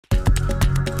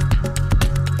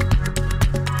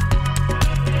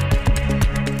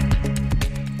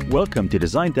Welcome to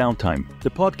Design Downtime,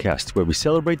 the podcast where we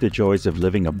celebrate the joys of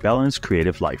living a balanced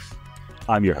creative life.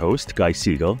 I'm your host, Guy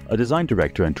Siegel, a design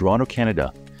director in Toronto,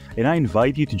 Canada, and I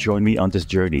invite you to join me on this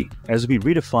journey as we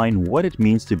redefine what it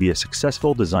means to be a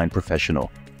successful design professional.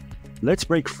 Let's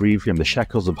break free from the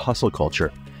shackles of hustle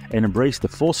culture and embrace the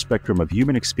full spectrum of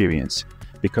human experience,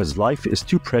 because life is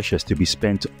too precious to be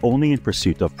spent only in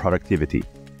pursuit of productivity.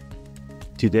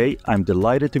 Today, I'm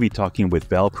delighted to be talking with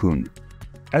Val Poon.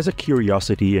 As a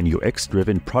curiosity and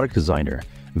UX-driven product designer,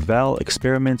 Val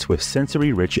experiments with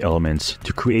sensory-rich elements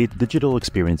to create digital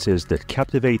experiences that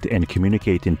captivate and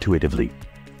communicate intuitively.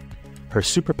 Her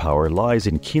superpower lies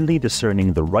in keenly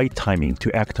discerning the right timing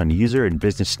to act on user and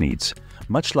business needs,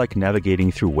 much like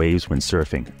navigating through waves when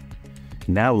surfing.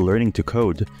 Now learning to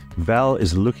code, Val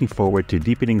is looking forward to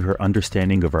deepening her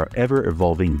understanding of our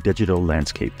ever-evolving digital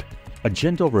landscape. A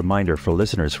gentle reminder for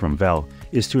listeners from Val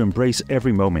is to embrace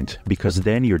every moment, because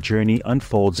then your journey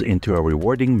unfolds into a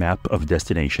rewarding map of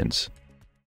destinations.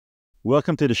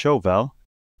 Welcome to the show, Val.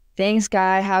 Thanks,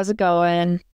 Guy. How's it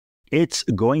going? It's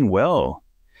going well.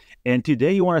 And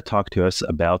today you want to talk to us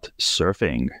about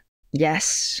surfing.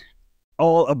 Yes.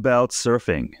 All about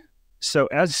surfing. So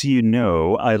as you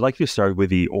know, I'd like to start with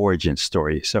the origin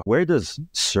story. So where does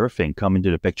surfing come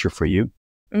into the picture for you?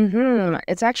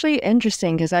 It's actually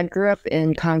interesting because I grew up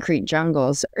in concrete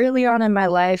jungles. Early on in my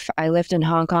life, I lived in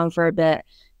Hong Kong for a bit,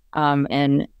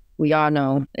 and we all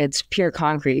know it's pure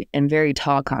concrete and very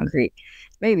tall concrete,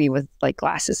 maybe with like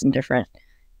glasses and different,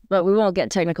 but we won't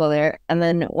get technical there. And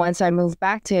then once I moved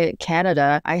back to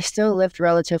Canada, I still lived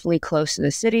relatively close to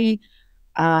the city.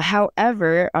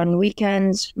 However, on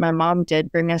weekends, my mom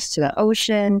did bring us to the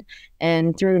ocean,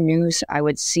 and through news, I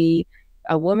would see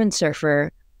a woman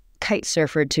surfer, kite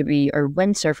surfer to be, or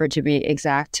windsurfer to be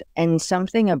exact, and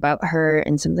something about her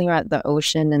and something about the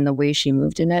ocean and the way she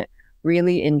moved in it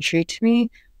really intrigued me.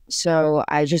 So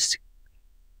I just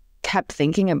kept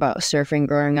thinking about surfing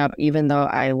growing up, even though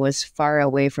I was far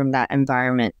away from that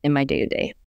environment in my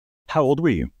day-to-day. How old were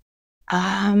you?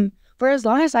 For as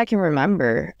long as I can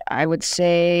remember, I would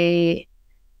say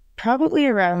probably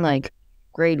around like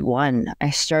grade 1.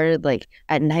 I started like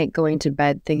at night going to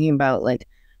bed thinking about like,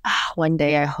 one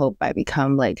day I hope I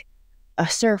become like a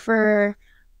surfer.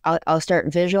 I'll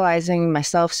start visualizing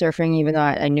myself surfing, even though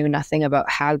I knew nothing about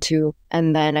how to.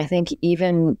 And then I think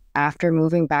even after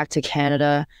moving back to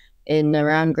Canada in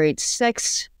around grade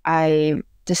 6, I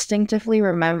distinctively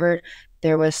remembered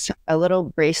there was a little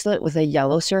bracelet with a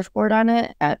yellow surfboard on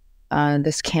it at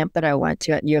this camp that I went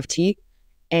to at U of T.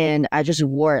 And I just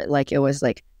wore it like it was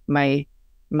like my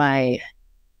I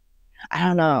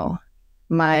don't know,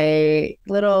 my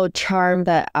little charm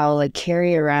that I'll like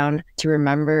carry around to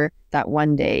remember that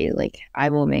one day, like I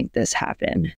will make this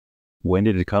happen. When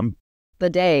did it come? The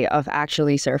day of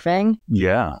actually surfing.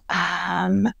 Yeah.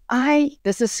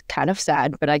 This is kind of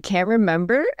sad, but I can't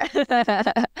remember.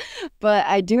 But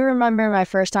I do remember my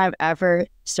first time ever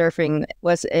surfing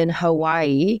was in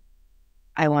Hawaii,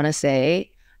 I want to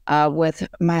say, with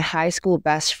my high school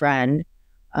best friend.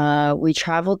 We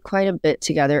traveled quite a bit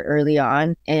together early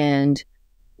on, and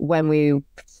when we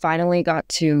finally got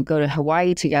to go to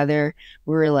Hawaii together,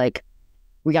 we were like,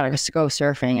 we gotta go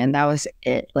surfing. And that was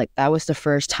it. Like, that was the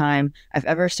first time I've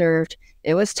ever surfed.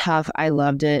 It was tough. I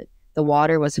loved it. The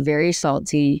water was very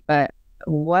salty. But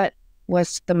what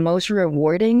was the most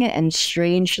rewarding and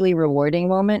strangely rewarding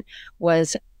moment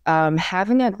was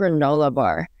having a granola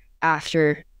bar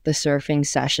after the surfing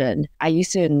session. I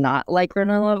used to not like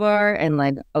granola bar and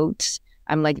like oats.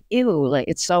 I'm like, ew, like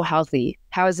it's so healthy.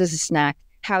 How is this a snack?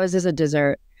 How is this a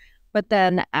dessert? But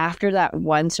then after that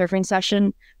one surfing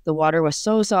session, the water was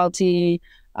so salty.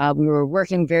 We were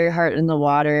working very hard in the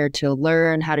water to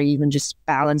learn how to even just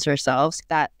balance ourselves,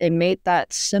 that it made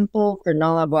that simple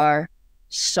granola bar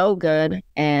so good.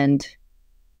 And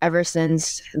ever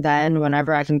since then,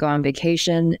 whenever I can go on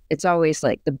vacation, it's always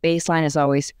like the baseline is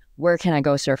always, where can I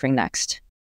go surfing next?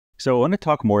 So I want to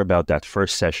talk more about that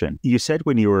first session. You said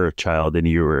when you were a child and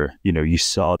you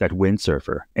saw that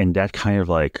windsurfer, and that kind of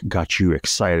like got you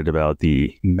excited about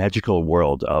the magical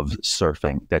world of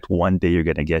surfing that one day you're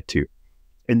going to get to.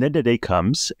 And then the day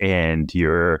comes and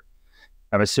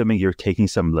I'm assuming you're taking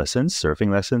some lessons,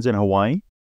 surfing lessons in Hawaii?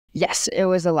 Yes, it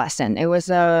was a lesson. It was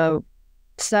a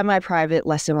semi-private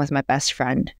lesson with my best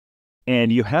friend.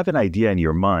 And you have an idea in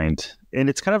your mind, and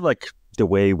it's kind of like the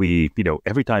way we,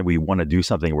 every time we want to do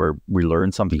something where we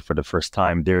learn something for the first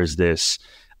time, there's this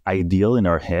ideal in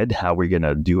our head how we're going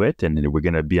to do it and we're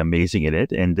going to be amazing at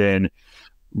it. And then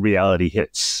reality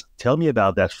hits. Tell me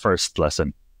about that first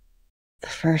lesson. The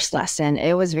first lesson,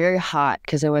 it was very hot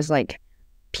because it was like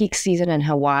peak season in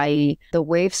Hawaii. The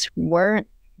waves weren't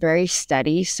very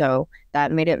steady, so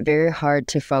that made it very hard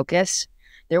to focus.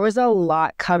 There was a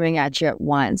lot coming at you at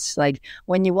once. Like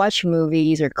when you watch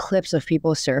movies or clips of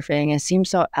people surfing, it seems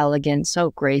so elegant,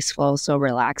 so graceful, so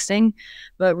relaxing.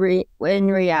 But in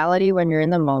reality, when you're in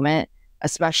the moment,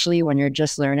 especially when you're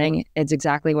just learning, it's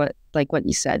exactly what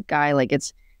you said, Guy. Like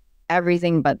it's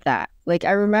everything but that. Like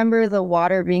I remember the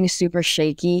water being super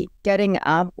shaky. Getting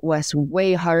up was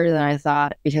way harder than I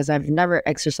thought because I've never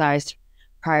exercised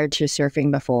prior to surfing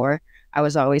before. I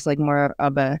was always like more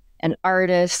of an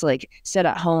artist, like sit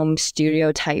at home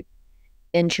studio type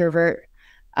introvert.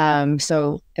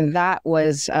 So that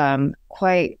was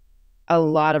quite a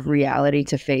lot of reality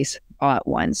to face all at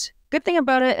once. Good thing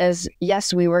about it is,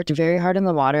 yes, we worked very hard in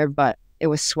the water, but it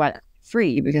was sweat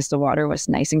free because the water was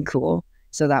nice and cool.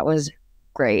 So that was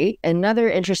great. Another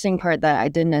interesting part that I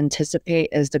didn't anticipate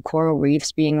is the coral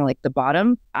reefs being like the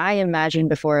bottom. I imagined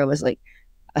before it was like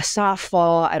a soft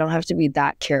fall. I don't have to be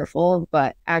that careful,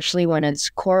 but actually when it's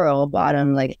coral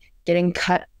bottom, like getting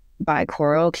cut by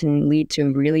coral can lead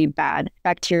to really bad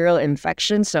bacterial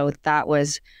infection. So that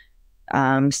was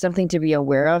something to be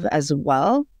aware of as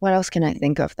well. What else can I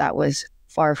think of that was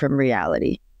far from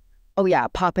reality? Oh yeah,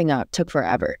 popping up took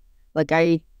forever. Like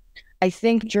I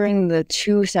think during the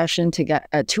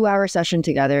 2-hour session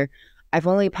together, I've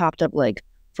only popped up like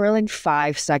for like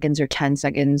 5 seconds or 10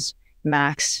 seconds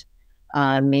max,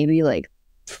 maybe like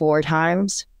 4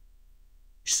 times.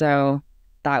 So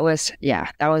that was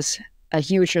a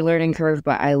huge learning curve,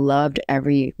 but I loved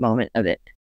every moment of it.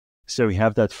 So we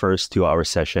have that first 2-hour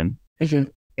session. Mm-hmm.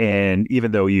 And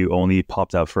even though you only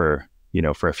popped out for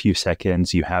a few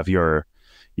seconds, you have your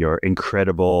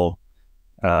incredible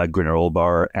granola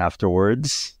bar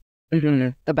afterwards. Mm-hmm.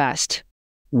 The best.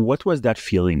 What was that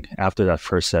feeling after that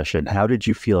first session? How did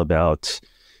you feel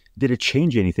did it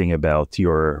change anything about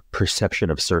your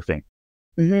perception of surfing?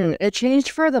 Mm-hmm. It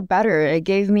changed for the better. It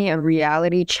gave me a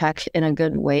reality check in a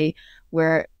good way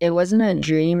where it wasn't a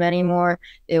dream anymore.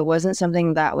 It wasn't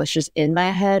something that was just in my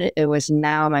head. It was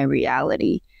now my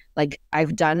reality. Like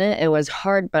I've done it. It was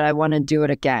hard, but I want to do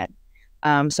it again.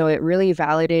 So it really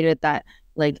validated that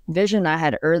like vision I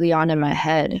had early on in my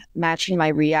head, matching my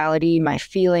reality, my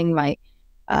feeling, my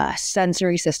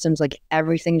sensory systems, like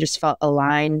everything just felt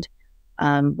aligned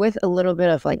with a little bit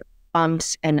of like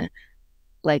bumps and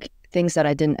like things that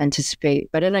I didn't anticipate,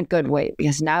 but in a good way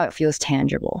because now it feels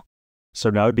tangible. So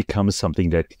now it becomes something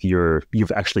that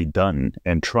you've actually done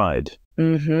and tried.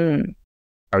 Mm-hmm.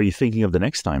 Are you thinking of the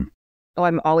next time? Oh,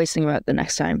 I'm always thinking about the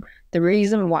next time. The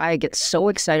reason why I get so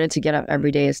excited to get up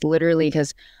every day is literally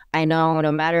because I know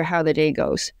no matter how the day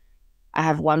goes, I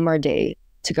have one more day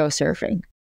to go surfing.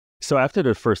 So after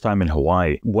the first time in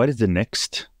Hawaii, what is the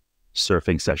next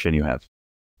surfing session you have?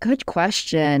 Good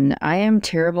question. I am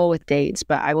terrible with dates,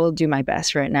 but I will do my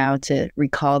best right now to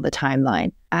recall the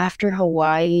timeline. After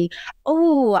Hawaii,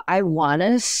 I want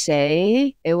to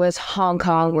say it was Hong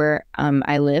Kong where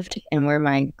I lived and where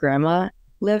my grandma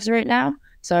lives right now.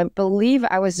 So I believe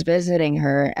I was visiting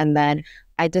her, and then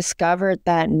I discovered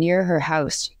that near her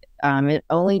house, it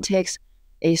only takes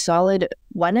a solid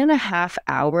 1.5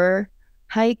 hour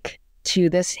hike to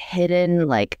this hidden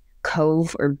like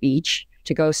cove or beach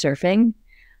to go surfing.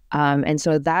 And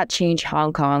so that changed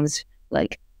Hong Kong's my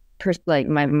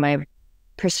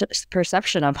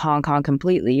perception of Hong Kong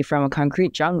completely, from a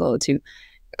concrete jungle to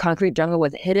a concrete jungle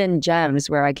with hidden gems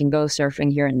where I can go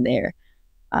surfing here and there.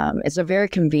 It's a very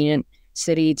convenient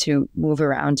city to move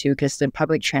around to because the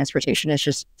public transportation is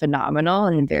just phenomenal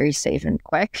and very safe and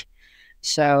quick.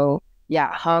 So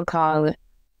yeah, Hong Kong,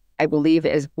 I believe,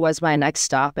 was my next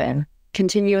stop and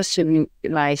continues to be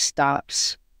my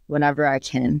stops whenever I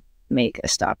can make a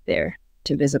stop there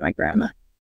to visit my grandma.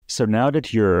 So now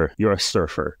that you're a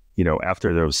surfer,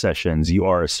 after those sessions, you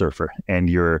are a surfer and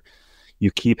you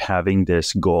keep having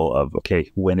this goal of,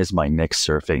 okay, when is my next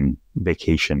surfing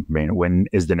vacation? When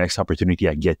is the next opportunity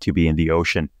I get to be in the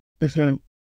ocean? Mm-hmm.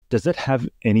 Does that have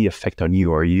any effect on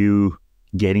you? Are you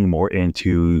getting more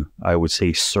into, I would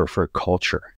say, surfer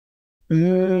culture?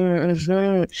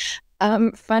 Mm-hmm.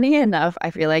 Funny enough,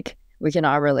 I feel like we can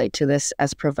all relate to this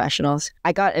as professionals.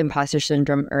 I got imposter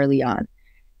syndrome early on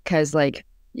because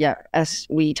as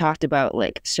we talked about,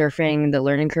 like surfing, the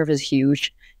learning curve is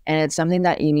huge. And it's something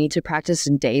that you need to practice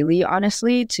daily,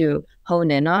 honestly, to hone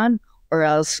in on, or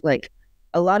else like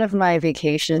a lot of my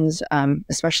vacations,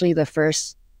 especially the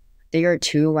first day or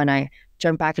two when I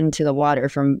jump back into the water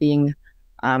from being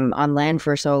on land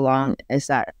for so long, is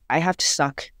that I have to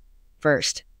suck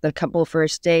first. The couple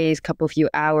first days, few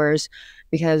hours,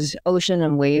 because ocean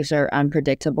and waves are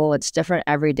unpredictable. It's different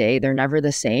every day. They're never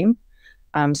the same.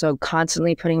 So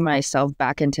constantly putting myself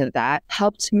back into that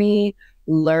helped me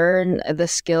learn the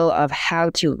skill of how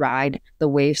to ride the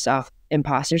waves of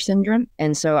imposter syndrome.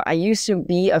 And so I used to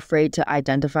be afraid to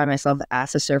identify myself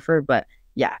as a surfer, but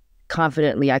yeah,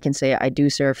 confidently I can say I do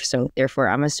surf, so therefore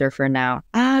I'm a surfer now.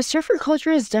 Surfer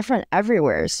culture is different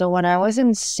everywhere. So when I was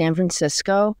in San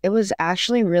Francisco, it was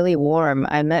actually really warm.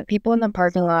 I met people in the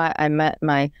parking lot. I met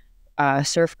my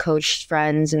surf coach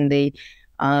friends, and they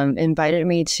invited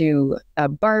me to a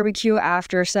barbecue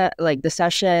after the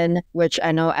session, which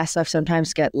I know SF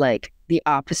sometimes get like the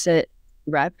opposite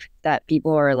rep, that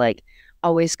people are like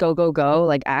always go, go, go.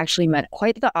 Like I actually met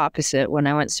quite the opposite when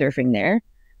I went surfing there.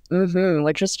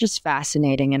 Which was just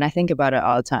fascinating, and I think about it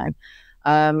all the time.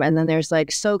 And then there's like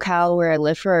SoCal, where I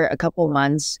lived for a couple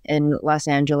months in Los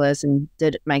Angeles and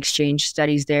did my exchange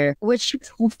studies there, which,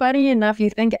 funny enough, you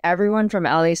think everyone from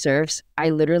LA surfs. I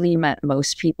literally met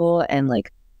most people, and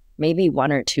like maybe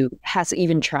one or two has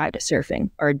even tried surfing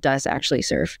or does actually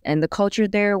surf. And the culture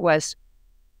there was,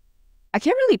 I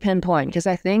can't really pinpoint, because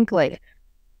I think like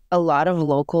a lot of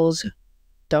locals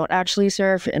don't actually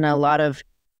surf, and a lot of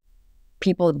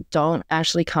people don't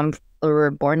actually come or were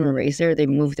born and raised there. They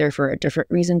moved there for a different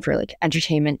reason, for like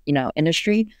entertainment,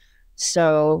 industry.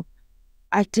 So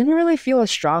I didn't really feel a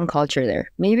strong culture there.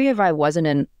 Maybe if I wasn't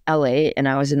in LA and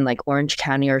I was in like Orange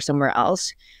County or somewhere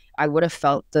else, I would have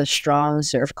felt the strong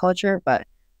surf culture, but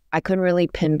I couldn't really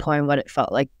pinpoint what it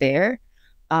felt like there.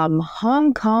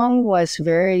 Hong Kong was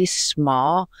very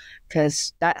small,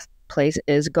 because that place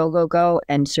is go, go, go,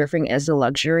 and surfing is a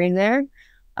luxury there.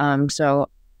 So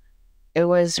it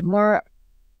was more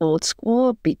old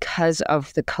school because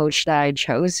of the coach that I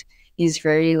chose. He's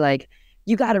very like,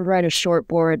 you got to ride a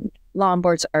shortboard.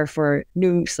 Longboards are for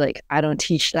noobs. Like, I don't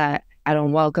teach that. I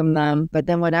don't welcome them. But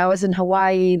then when I was in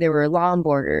Hawaii, there were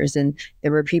longboarders, and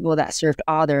there were people that surfed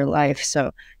all their life.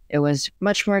 So it was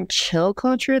much more chill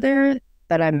culture there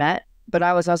that I met. But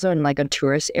I was also in like a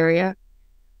tourist area,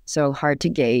 so hard to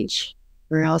gauge.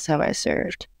 Where else have I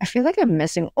surfed? I feel like I'm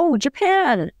missing. Oh,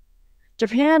 Japan,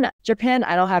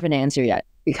 I don't have an answer yet,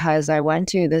 because I went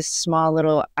to this small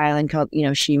little island called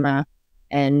Enoshima,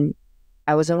 and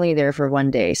I was only there for one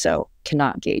day, so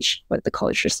cannot gauge what the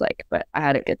culture's like, but I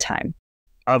had a good time.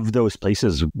 Of those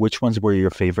places, which ones were your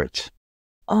favorites?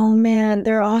 Oh man,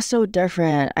 they're all so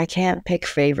different. I can't pick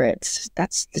favorites.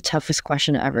 That's the toughest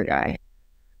question ever, guy.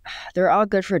 They're all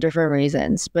good for different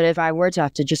reasons, but if I were to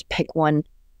have to just pick one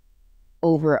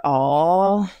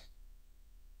overall,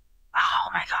 oh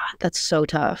my God, that's so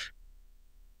tough.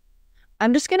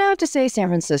 I'm just going to have to say San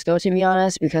Francisco, to be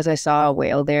honest, because I saw a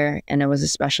whale there and it was a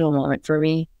special moment for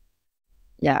me.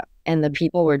 Yeah. And the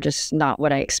people were just not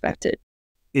what I expected.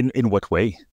 In what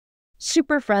way?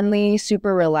 Super friendly,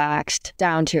 super relaxed,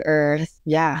 down to earth.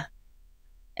 Yeah.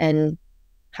 And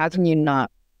how can you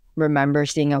not remember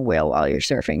seeing a whale while you're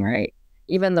surfing, right?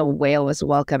 Even the whale was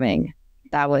welcoming.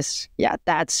 That's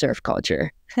surf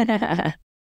culture.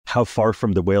 How far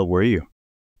from the whale were you?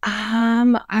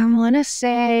 I want to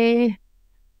say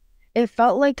it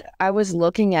felt like I was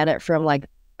looking at it from like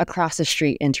across the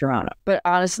street in Toronto. But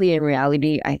honestly, in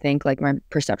reality, I think like my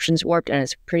perception's warped and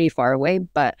it's pretty far away.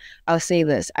 But I'll say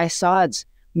this, I saw its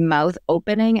mouth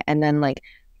opening, and then like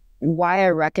why I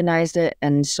recognized it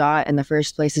and saw it in the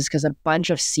first place is because a bunch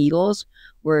of seagulls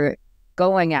were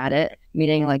going at it,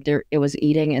 meaning like it was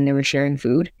eating and they were sharing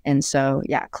food. And so,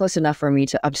 yeah, close enough for me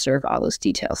to observe all those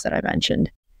details that I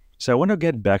mentioned. So I want to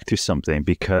get back to something,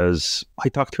 because I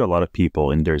talk to a lot of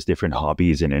people and there's different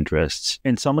hobbies and interests.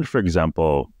 And someone, for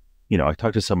example, I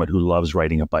talk to someone who loves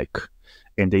riding a bike,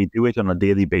 and they do it on a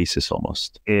daily basis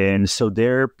almost. And so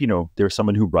they're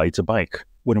someone who rides a bike.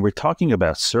 When we're talking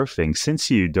about surfing, since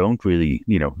you don't really,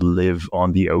 live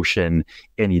on the ocean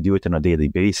and you do it on a daily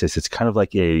basis, it's kind of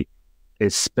like a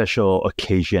special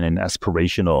occasion and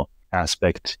aspirational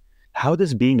aspect. How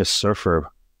does being a surfer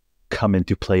come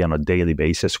into play on a daily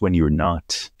basis when you're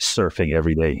not surfing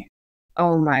every day?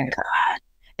 Oh my God.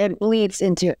 It bleeds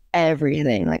into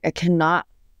everything. Like I cannot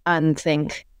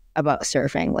unthink about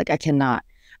surfing. Like I cannot.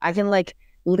 I can like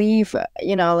leave,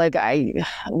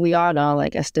 we all know,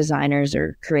 like as designers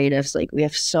or creatives, like we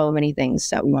have so many things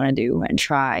that we want to do and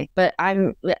try. But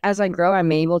as I grow,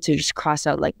 I'm able to just cross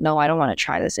out like, no, I don't want to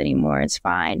try this anymore. It's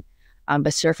fine.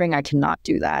 But surfing, I cannot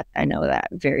do that. I know that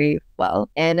very well.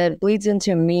 And it bleeds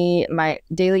into me, my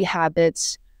daily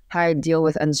habits, how I deal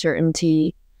with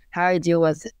uncertainty, how I deal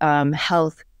with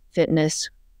health, fitness,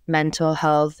 mental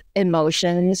health,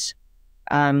 emotions,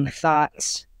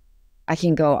 thoughts. I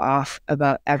can go off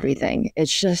about everything.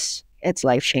 It's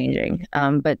life-changing.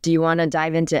 But do you want to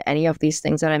dive into any of these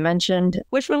things that I mentioned?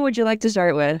 Which one would you like to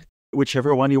start with?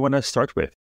 Whichever one you want to start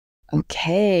with.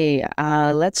 Okay,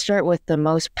 let's start with the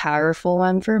most powerful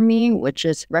one for me, which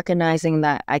is recognizing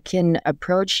that I can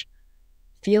approach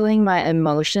feeling my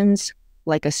emotions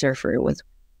like a surfer with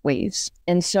waves.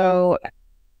 And so,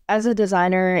 as a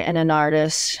designer and an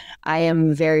artist, I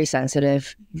am very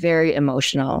sensitive, very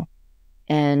emotional.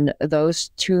 And those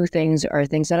two things are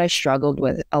things that I struggled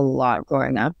with a lot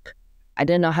growing up. I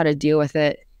didn't know how to deal with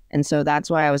it. And so that's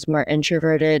why I was more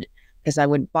introverted, because I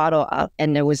would bottle up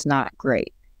and it was not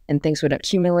great. And things would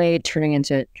accumulate, turning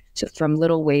into from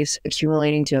little waves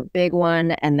accumulating to a big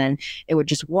one. And then it would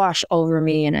just wash over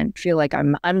me and I feel like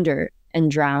I'm under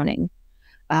and drowning.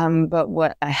 But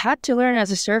what I had to learn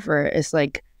as a surfer is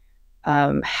like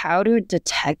how to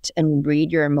detect and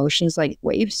read your emotions like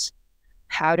waves,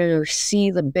 how to see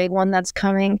the big one that's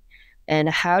coming, and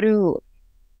how to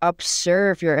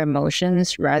observe your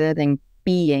emotions rather than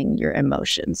being your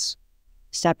emotions,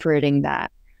 separating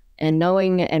that and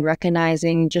knowing and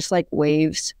recognizing, just like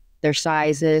waves, their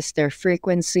sizes, their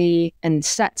frequency, and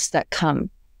sets that come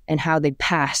and how they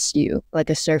pass you. Like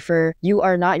a surfer, you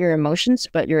are not your emotions,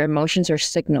 but your emotions are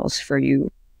signals for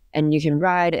you. And you can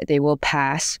ride, they will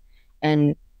pass.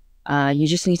 And you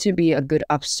just need to be a good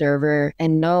observer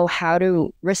and know how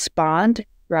to respond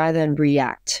rather than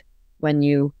react when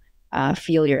you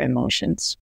feel your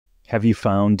emotions. Have you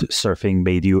found surfing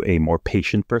made you a more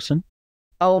patient person?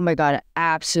 Oh my God,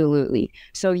 absolutely.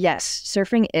 So yes,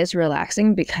 surfing is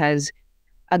relaxing because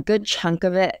a good chunk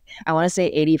of it, I want to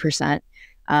say 80%,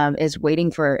 is waiting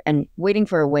for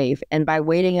a wave. And by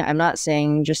waiting, I'm not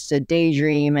saying just to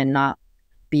daydream and not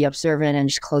be observant and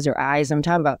just close your eyes. I'm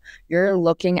talking about you're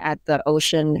looking at the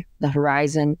ocean, the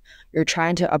horizon. You're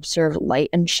trying to observe light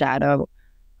and shadow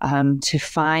to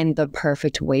find the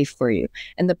perfect wave for you.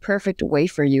 And the perfect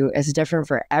wave for you is different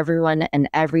for everyone and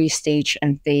every stage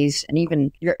and phase and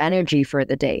even your energy for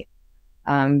the day.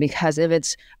 Because if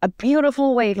it's a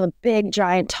beautiful wave, a big,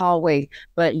 giant, tall wave,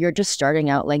 but you're just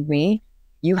starting out like me,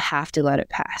 you have to let it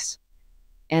pass.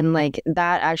 And like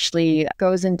that actually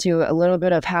goes into a little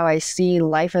bit of how I see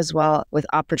life as well with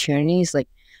opportunities. Like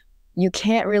you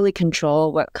can't really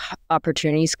control what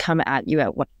opportunities come at you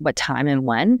at what time and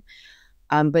when.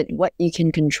 But what you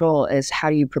can control is how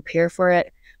you prepare for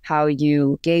it, how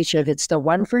you gauge if it's the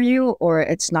one for you or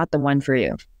it's not the one for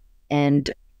you. And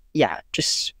yeah,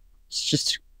 it's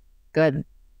just good.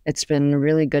 It's been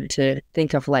really good to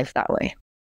think of life that way.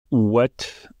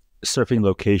 What surfing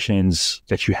locations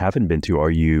that you haven't been to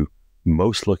are you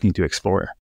most looking to explore?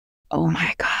 Oh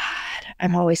my God.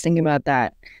 I'm always thinking about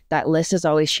that. That list is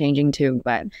always changing too.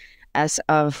 But as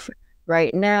of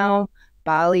right now,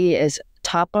 Bali is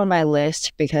top on my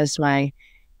list because I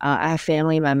have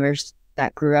family members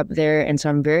that grew up there. And so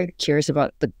I'm very curious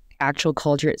about the actual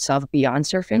culture itself beyond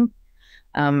surfing.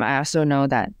 I also know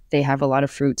that they have a lot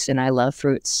of fruits and I love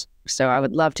fruits. So I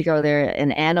would love to go there,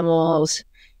 and animals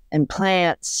and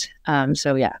plants.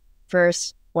 So yeah,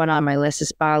 first one on my list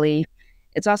is Bali.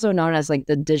 It's also known as like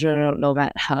the digital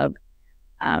nomad hub.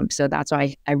 So that's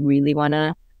why I really want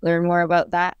to learn more about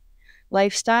that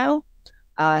lifestyle.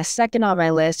 Second on my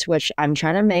list, which I'm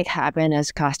trying to make happen,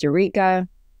 is Costa Rica.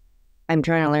 I'm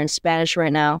trying to learn Spanish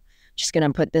right now. Just going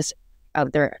to put this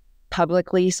out there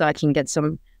publicly so I can get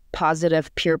some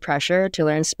positive peer pressure to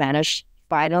learn Spanish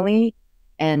finally.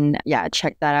 And yeah,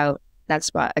 check that out. That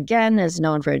spot, again, is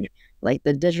known for like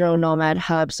the digital nomad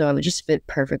hub. So it would just fit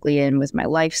perfectly in with my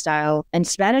lifestyle. And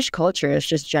Spanish culture is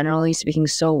just generally speaking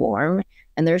so warm.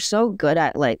 And they're so good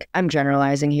at, like, I'm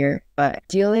generalizing here, but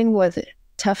dealing with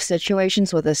tough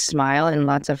situations with a smile and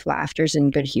lots of laughters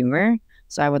and good humor.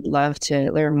 So I would love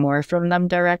to learn more from them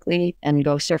directly and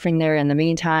go surfing there in the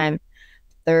meantime.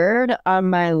 Third on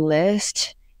my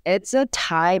list, it's a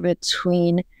tie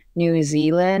between New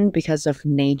Zealand because of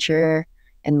nature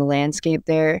and the landscape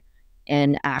there,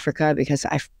 and Africa because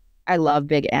I love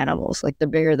big animals. Like the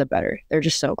bigger the better. They're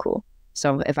just so cool.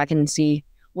 So if I can see,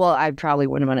 well, I probably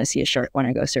wouldn't want to see a shark when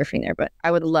I go surfing there, but I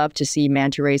would love to see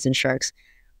manta rays and sharks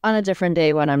on a different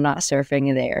day when I'm not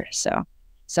surfing there. So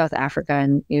South Africa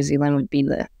and New Zealand would be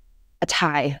a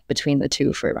tie between the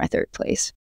two for my third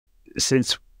place.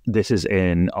 Since this is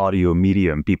an audio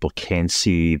medium, people can't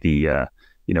see the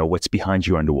what's behind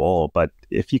you on the wall. But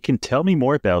if you can tell me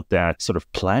more about that sort of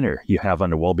planner you have on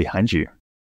the wall behind you.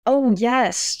 Oh,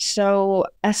 yes. So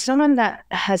as someone that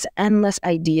has endless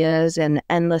ideas and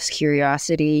endless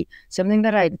curiosity, something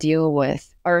that I deal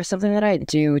with, or something that I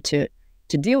do to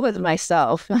deal with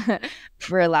myself,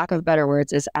 for lack of better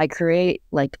words, is I create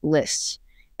like lists.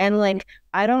 And like,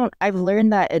 I've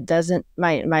learned that it doesn't,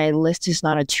 my list is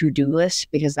not a to-do list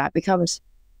because that becomes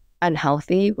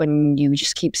unhealthy when you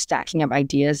just keep stacking up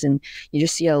ideas and you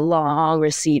just see a long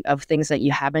receipt of things that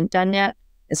you haven't done yet.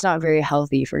 It's not very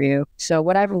healthy for you. So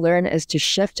what I've learned is to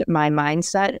shift my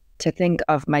mindset to think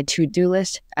of my to-do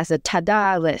list as a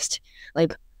ta-da list.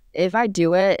 Like, if I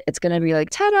do it, it's going to be like,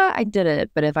 ta-da, I did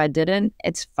it. But if I didn't,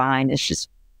 it's fine. It's just,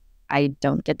 I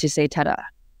don't get to say ta-da.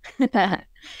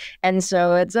 And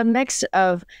so it's a mix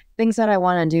of things that I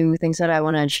want to do, things that I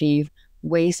want to achieve,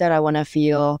 ways that I want to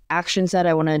feel, actions that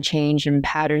I want to change, and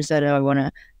patterns that I want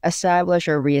to establish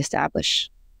or reestablish.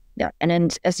 Yeah. And then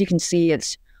as you can see,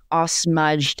 it's all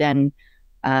smudged, and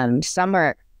some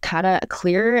are kind of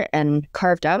clear and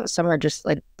carved out. Some are just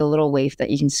like the little wave that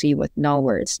you can see with no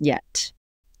words yet.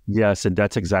 Yes, and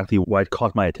that's exactly why it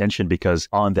caught my attention, because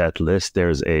on that list,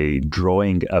 there's a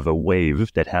drawing of a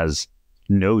wave that has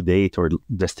no date or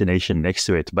destination next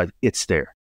to it, but it's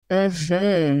there.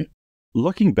 Mm-hmm.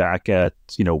 Looking back at,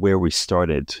 where we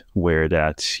started, where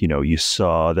that, you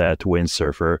saw that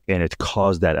windsurfer and it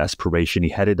caused that aspiration,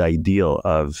 you had an ideal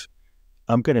of,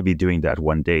 I'm going to be doing that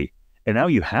one day. And now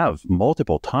you have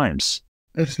multiple times.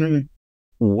 Mm-hmm.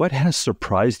 What has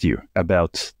surprised you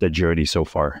about the journey so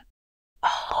far?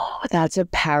 Oh, that's a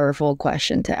powerful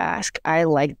question to ask. I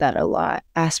like that a lot.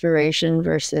 Aspiration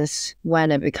versus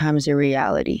when it becomes a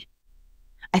reality.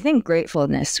 I think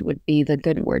gratefulness would be the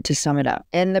good word to sum it up.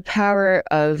 And the power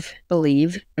of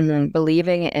believing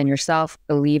in yourself,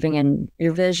 believing in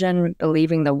your vision,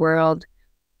 believing the world,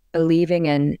 believing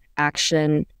in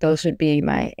action. Those would be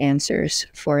my answers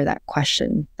for that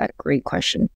question, that great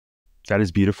question. That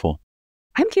is beautiful.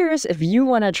 I'm curious if you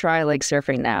want to try lake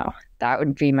surfing now. That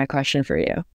would be my question for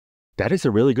you. That is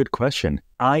a really good question.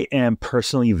 I am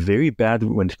personally very bad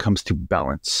when it comes to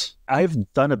balance.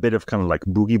 I've done a bit of kind of like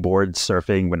boogie board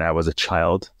surfing when I was a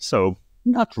child. So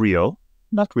not real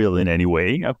in any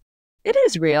way. It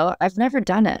is real. I've never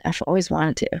done it. I've always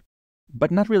wanted to. But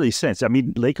not really since. I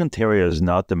mean, Lake Ontario is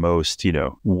not the most,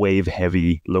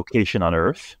 wave-heavy location on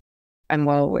Earth. I'm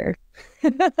well aware.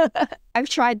 I've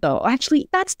tried though. Actually,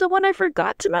 that's the one I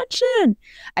forgot to mention.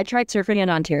 I tried surfing in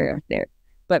Ontario there.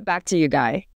 But back to you,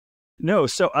 Guy. No,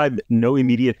 so I've no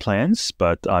immediate plans,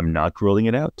 but I'm not ruling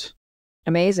it out.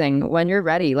 Amazing. When you're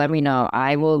ready, let me know.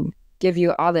 I will give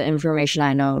you all the information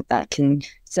I know that can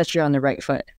set you on the right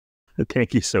foot.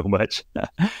 Thank you so much.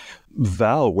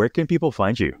 Val, where can people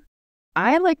find you?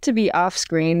 I like to be off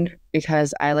screen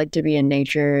because I like to be in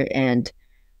nature and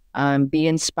be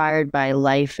inspired by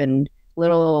life and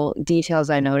little details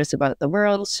I notice about the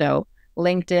world. So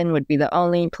LinkedIn would be the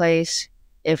only place,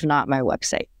 if not my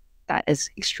website. That is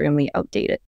extremely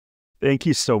outdated. Thank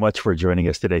you so much for joining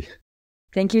us today.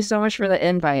 Thank you so much for the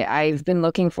invite. I've been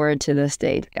looking forward to this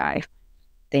day, Guy.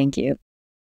 Thank you.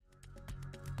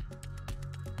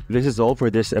 This is all for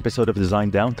this episode of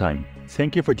Design Downtime.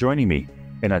 Thank you for joining me.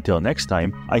 And until next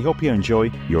time, I hope you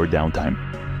enjoy your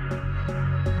downtime.